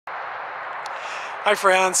Hi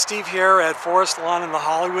friends, Steve here at Forest Lawn in the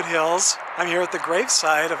Hollywood Hills. I'm here at the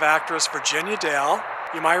gravesite of actress Virginia Dale.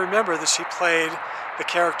 You might remember that she played the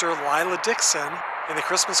character Lila Dixon in the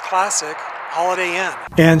Christmas classic Holiday Inn.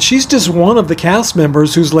 And she's just one of the cast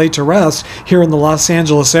members who's laid to rest here in the Los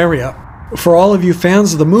Angeles area. For all of you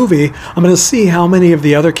fans of the movie, I'm going to see how many of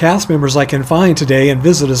the other cast members I can find today and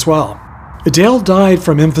visit as well. Dale died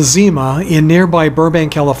from emphysema in nearby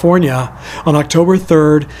Burbank, California on October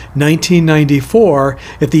 3rd, 1994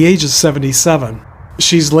 at the age of 77.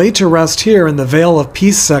 She's laid to rest here in the Vale of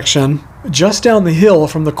Peace section, just down the hill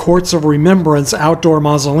from the Courts of Remembrance outdoor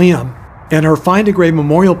mausoleum. And her Find a Grave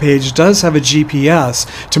memorial page does have a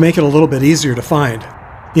GPS to make it a little bit easier to find.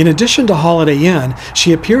 In addition to Holiday Inn,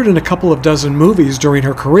 she appeared in a couple of dozen movies during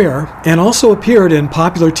her career, and also appeared in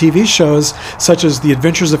popular TV shows such as The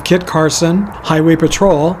Adventures of Kit Carson, Highway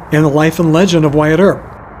Patrol, and The Life and Legend of Wyatt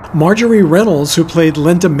Earp. Marjorie Reynolds, who played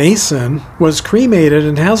Linda Mason, was cremated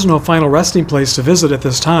and has no final resting place to visit at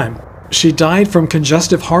this time. She died from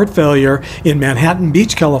congestive heart failure in Manhattan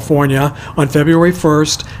Beach, California on February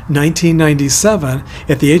 1st, 1997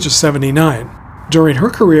 at the age of 79. During her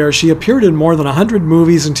career, she appeared in more than 100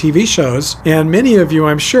 movies and TV shows, and many of you,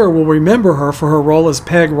 I'm sure, will remember her for her role as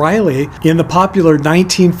Peg Riley in the popular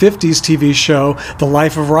 1950s TV show, The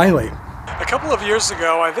Life of Riley. A couple of years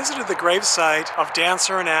ago, I visited the gravesite of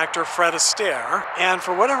dancer and actor Fred Astaire, and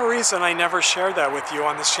for whatever reason, I never shared that with you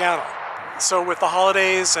on this channel. So with the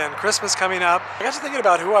holidays and Christmas coming up, I got to thinking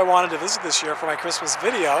about who I wanted to visit this year for my Christmas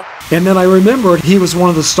video. And then I remembered he was one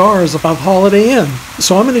of the stars of Holiday Inn.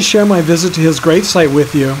 So I'm going to share my visit to his gravesite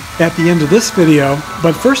with you at the end of this video.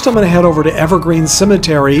 But first I'm going to head over to Evergreen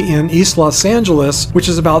Cemetery in East Los Angeles, which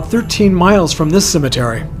is about 13 miles from this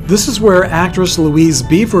cemetery. This is where actress Louise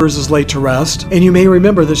Beavers is laid to rest, and you may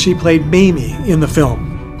remember that she played Mamie in the film.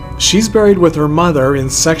 She's buried with her mother in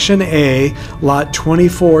Section A, Lot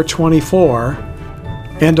 2424.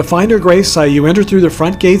 And to find her gravesite, you enter through the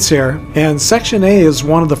front gates here, and Section A is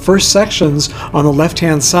one of the first sections on the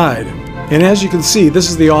left-hand side. And as you can see, this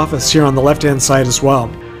is the office here on the left-hand side as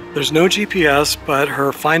well. There's no GPS, but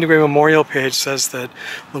her Find a Grave memorial page says that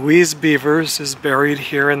Louise Beavers is buried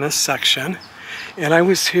here in this section. And I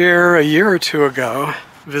was here a year or two ago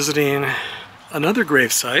visiting another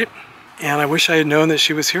gravesite. And I wish I had known that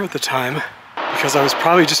she was here at the time, because I was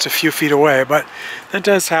probably just a few feet away, but that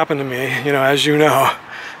does happen to me, as you know,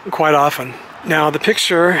 quite often. Now, the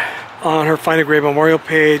picture on her Find a Grave memorial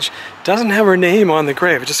page doesn't have her name on the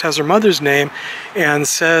grave. It just has her mother's name and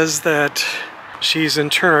says that she's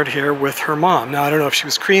interred here with her mom. Now, I don't know if she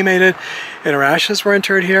was cremated and her ashes were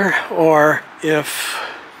interred here, or if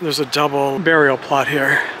there's a double burial plot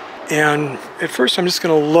here. And at first I'm just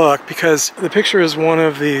going to look, because the picture is one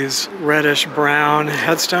of these reddish brown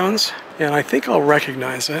headstones, and I think I'll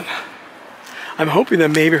recognize it. I'm hoping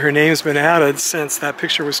that maybe her name's been added since that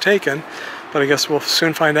picture was taken, but I guess we'll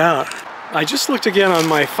soon find out. I just looked again on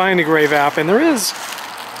my Find a Grave app, and there is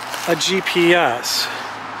a GPS.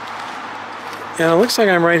 And it looks like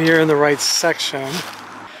I'm right here in the right section.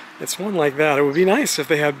 It's one like that. It would be nice if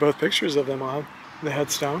they had both pictures of them on the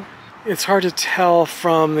headstone. It's hard to tell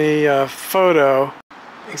from the photo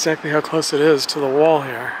exactly how close it is to the wall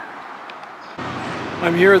here.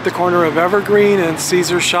 I'm here at the corner of Evergreen and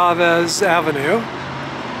Cesar Chavez Avenue.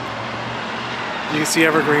 You can see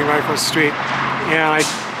Evergreen right across the street. And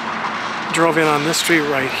I drove in on this street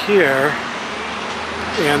right here.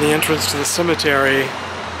 And the entrance to the cemetery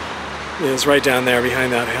is right down there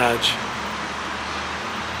behind that hedge.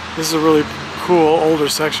 This is a really cool older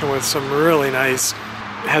section with some really nice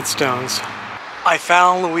headstones. I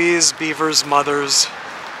found Louise Beavers' mother's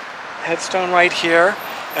headstone right here.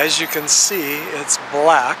 As you can see, it's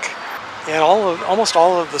black, and almost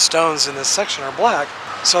all of the stones in this section are black.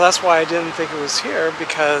 So that's why I didn't think it was here,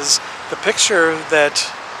 because the picture that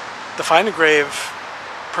the Find a Grave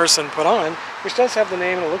person put on, which does have the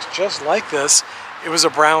name and it looks just like this, it was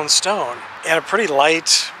a brown stone, and a pretty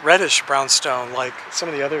light reddish brown stone like some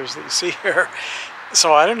of the others that you see here.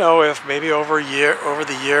 So I don't know if maybe over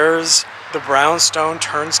the years the brown stone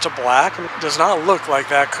turns to black. It does not look like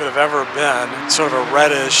that could have ever been sort of a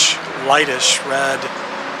reddish, lightish red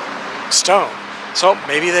stone. So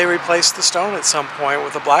maybe they replaced the stone at some point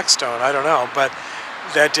with a black stone. I don't know, but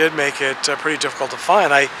that did make it pretty difficult to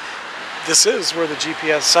find. This is where the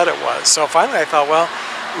GPS said it was. So finally I thought, well,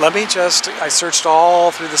 I searched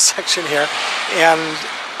all through the section here, and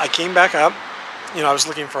I came back up. I was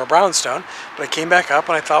looking for a brown stone, but I came back up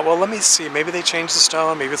and I thought, well, let me see. Maybe they changed the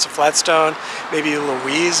stone. Maybe it's a flat stone. Maybe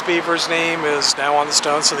Louise Beavers' name is now on the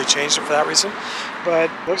stone, so they changed it for that reason.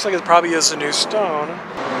 But it looks like it probably is a new stone,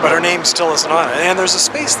 but her name still isn't on it. And there's a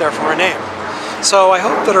space there for her name. So I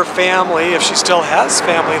hope that her family, if she still has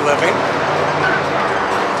family living,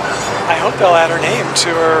 I hope they'll add her name to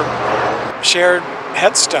her shared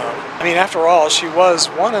headstone. I mean, after all, she was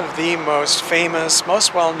one of the most famous,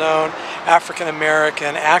 most well-known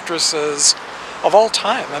African-American actresses of all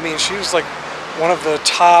time. I mean, she was like one of the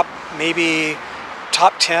top, maybe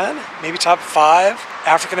top 10, maybe top 5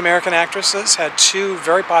 African-American actresses. Had 2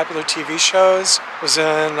 very popular TV shows, was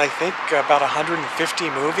in, I think, about 150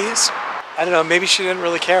 movies. I don't know, maybe she didn't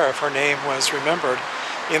really care if her name was remembered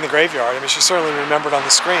in the graveyard. I mean, she's certainly remembered on the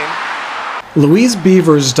screen. Louise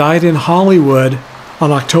Beavers died in Hollywood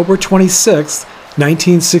on October 26,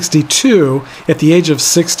 1962, at the age of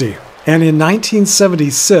 60. And in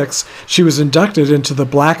 1976, she was inducted into the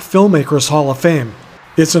Black Filmmakers Hall of Fame.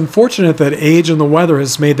 It's unfortunate that age and the weather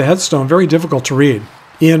has made the headstone very difficult to read.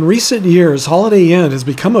 In recent years, Holiday Inn has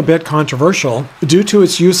become a bit controversial due to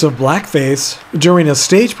its use of blackface during a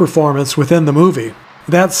stage performance within the movie.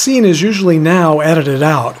 That scene is usually now edited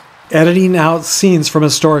out. Editing out scenes from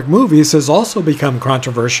historic movies has also become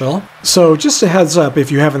controversial, so just a heads up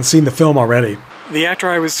if you haven't seen the film already. The actor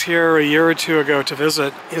I was here a year or 2 ago to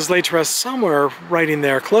visit is laid to rest somewhere right in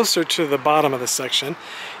there, closer to the bottom of the section.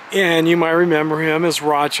 And you might remember him as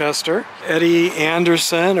Rochester, Eddie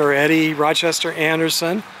Anderson, or Eddie Rochester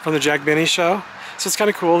Anderson from the Jack Benny Show. So it's kind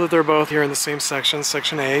of cool that they're both here in the same section,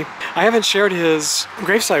 Section A. I haven't shared his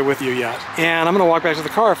gravesite with you yet, and I'm going to walk back to the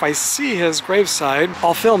car. If I see his gravesite,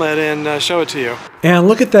 I'll film it and show it to you. And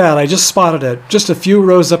look at that, I just spotted it, just a few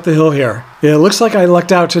rows up the hill here. It looks like I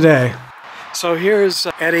lucked out today. So here's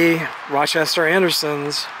Eddie Rochester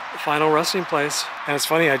Anderson's final resting place. And it's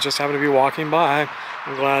funny, I just happened to be walking by.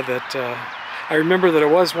 I'm glad that I remember that it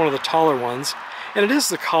was one of the taller ones. And it is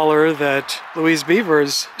the color that Louise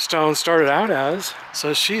Beavers' stone started out as.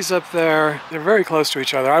 So she's up there. They're very close to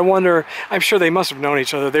each other. I wonder, I'm sure they must have known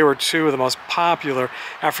each other. They were 2 of the most popular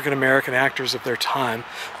African-American actors of their time.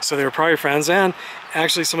 So they were probably friends. And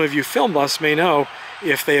actually, some of you film buffs may know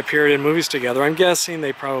if they appeared in movies together. I'm guessing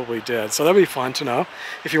they probably did. So that'd be fun to know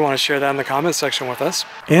if you want to share that in the comment section with us.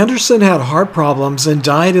 Anderson had heart problems and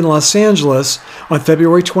died in Los Angeles on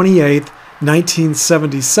February 28th,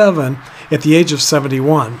 1977, at the age of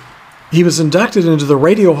 71. He was inducted into the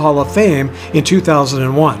Radio Hall of Fame in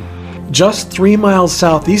 2001. Just 3 miles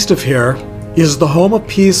southeast of here is the Home of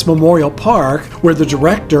Peace Memorial Park, where the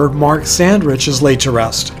director, Mark Sandrich, is laid to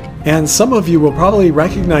rest. And some of you will probably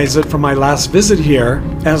recognize it from my last visit here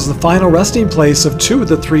as the final resting place of 2 of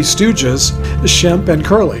the 3 Stooges, Shemp and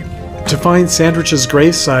Curly. To find Sandrich's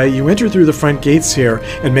gravesite, you enter through the front gates here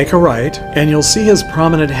and make a right, and you'll see his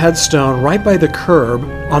prominent headstone right by the curb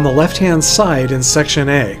on the left-hand side in Section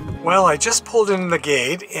A. Well, I just pulled in the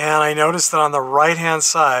gate, and I noticed that on the right-hand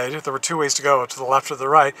side, there were 2 ways to go, to the left or the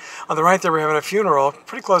right. On the right, they were having a funeral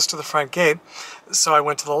pretty close to the front gate. So I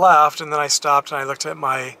went to the left, and then I stopped and I looked at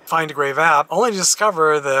my Find a Grave app, only to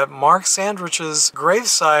discover that Mark Sandrich's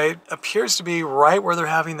gravesite appears to be right where they're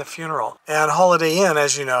having the funeral. And Holiday Inn,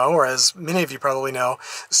 as you know, or as many of you probably know,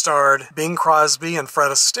 starred Bing Crosby and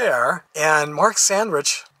Fred Astaire, and Mark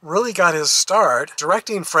Sandrich really got his start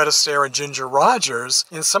directing Fred Astaire and Ginger Rogers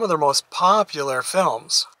in some of their most popular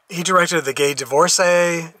films. He directed The Gay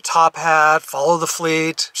Divorcee, Top Hat, Follow the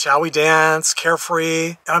Fleet, Shall We Dance,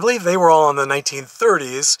 Carefree, and I believe they were all in the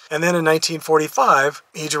 1930s. And then in 1945,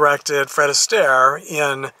 he directed Fred Astaire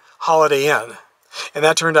in Holiday Inn. And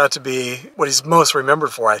that turned out to be what he's most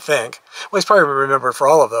remembered for, I think. Well, he's probably remembered for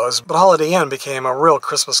all of those, but Holiday Inn became a real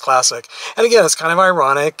Christmas classic. And again, it's kind of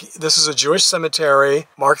ironic. This is a Jewish cemetery.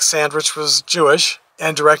 Mark Sandrich was Jewish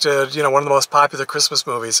and directed, one of the most popular Christmas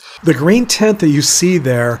movies. The green tent that you see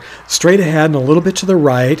there, straight ahead and a little bit to the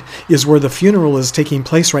right, is where the funeral is taking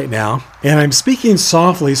place right now. And I'm speaking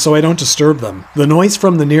softly so I don't disturb them. The noise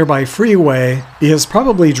from the nearby freeway is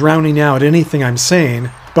probably drowning out anything I'm saying,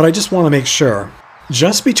 but I just want to make sure.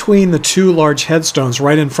 Just between the 2 large headstones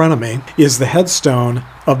right in front of me is the headstone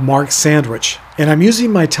of Mark Sandrich. And I'm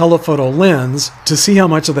using my telephoto lens to see how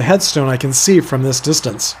much of the headstone I can see from this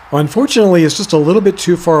distance. Well, unfortunately, it's just a little bit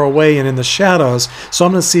too far away and in the shadows, so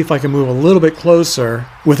I'm going to see if I can move a little bit closer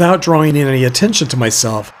without drawing in any attention to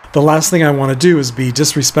myself. The last thing I want to do is be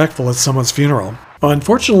disrespectful at someone's funeral.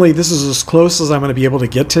 Unfortunately, this is as close as I'm going to be able to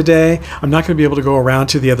get today. I'm not going to be able to go around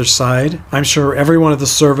to the other side. I'm sure everyone at the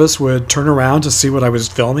service would turn around to see what I was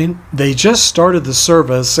filming. They just started the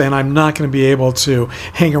service, and I'm not going to be able to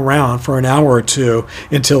hang around for an hour or 2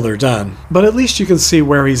 until they're done. But at least you can see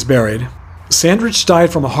where he's buried. Sandrich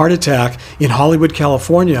died from a heart attack in Hollywood,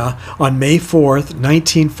 California on May 4th,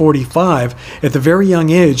 1945, at the very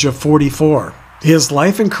young age of 44. His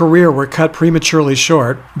life and career were cut prematurely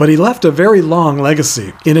short, but he left a very long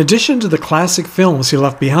legacy. In addition to the classic films he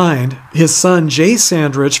left behind, his son Jay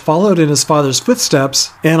Sandrich followed in his father's footsteps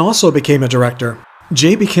and also became a director.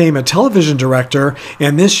 Jay became a television director,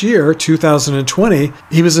 and this year, 2020,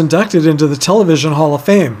 he was inducted into the Television Hall of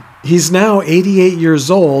Fame. He's now 88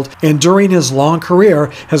 years old, and during his long career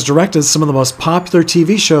has directed some of the most popular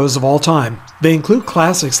TV shows of all time. They include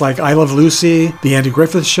classics like I Love Lucy, The Andy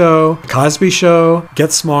Griffith Show, The Cosby Show,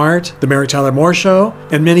 Get Smart, The Mary Tyler Moore Show,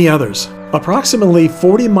 and many others. Approximately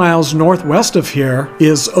 40 miles northwest of here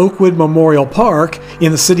is Oakwood Memorial Park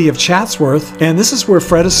in the city of Chatsworth, and this is where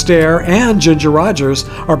Fred Astaire and Ginger Rogers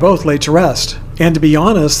are both laid to rest. And to be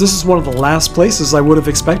honest, this is one of the last places I would have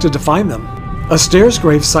expected to find them. Astaire's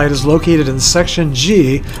gravesite is located in Section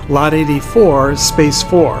G, Lot 84, Space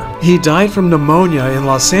 4. He died from pneumonia in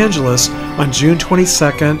Los Angeles on June 22,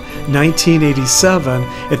 1987,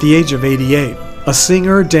 at the age of 88. A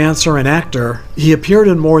singer, dancer, and actor, he appeared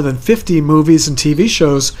in more than 50 movies and TV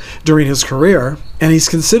shows during his career, and he's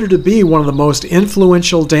considered to be one of the most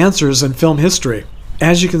influential dancers in film history.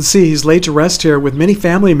 As you can see, he's laid to rest here with many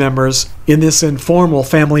family members in this informal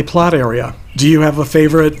family plot area. Do you have a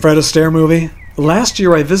favorite Fred Astaire movie? Last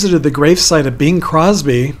year I visited the gravesite of Bing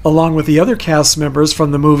Crosby along with the other cast members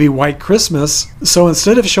from the movie White Christmas, so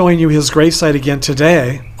instead of showing you his gravesite again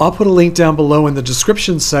today, I'll put a link down below in the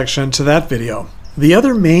description section to that video. The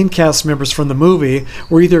other main cast members from the movie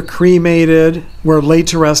were either cremated, were laid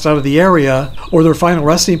to rest out of the area, or their final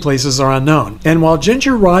resting places are unknown. And while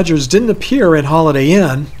Ginger Rogers didn't appear at Holiday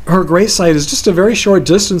Inn, her gravesite is just a very short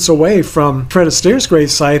distance away from Fred Astaire's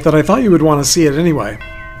gravesite that I thought you would want to see it anyway.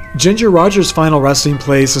 Ginger Rogers' final resting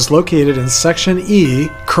place is located in Section E,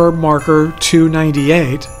 curb marker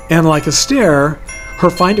 298, and like Astaire, her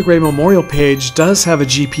Find a Grave memorial page does have a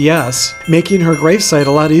GPS, making her gravesite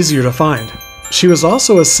a lot easier to find. She was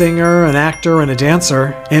also a singer, an actor, and a dancer,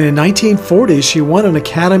 and in 1940 she won an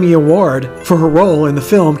Academy Award for her role in the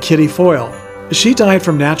film Kitty Foyle. She died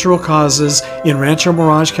from natural causes in Rancho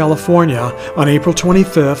Mirage, California on April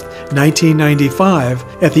 25,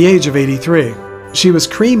 1995, at the age of 83. She was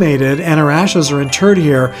cremated and her ashes are interred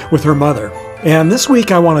here with her mother. And this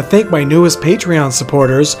week I want to thank my newest Patreon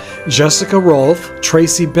supporters, Jessica Rolfe,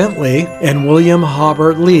 Tracy Bentley, and William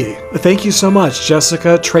Hobart Lee. Thank you so much,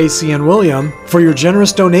 Jessica, Tracy, and William, for your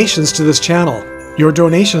generous donations to this channel. Your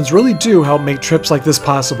donations really do help make trips like this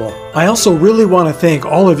possible. I also really want to thank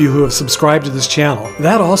all of you who have subscribed to this channel.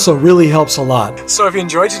 That also really helps a lot. So if you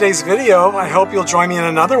enjoyed today's video, I hope you'll join me in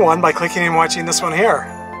another one by clicking and watching this one here.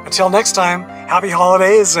 Until next time, happy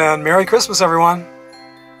holidays and Merry Christmas, everyone.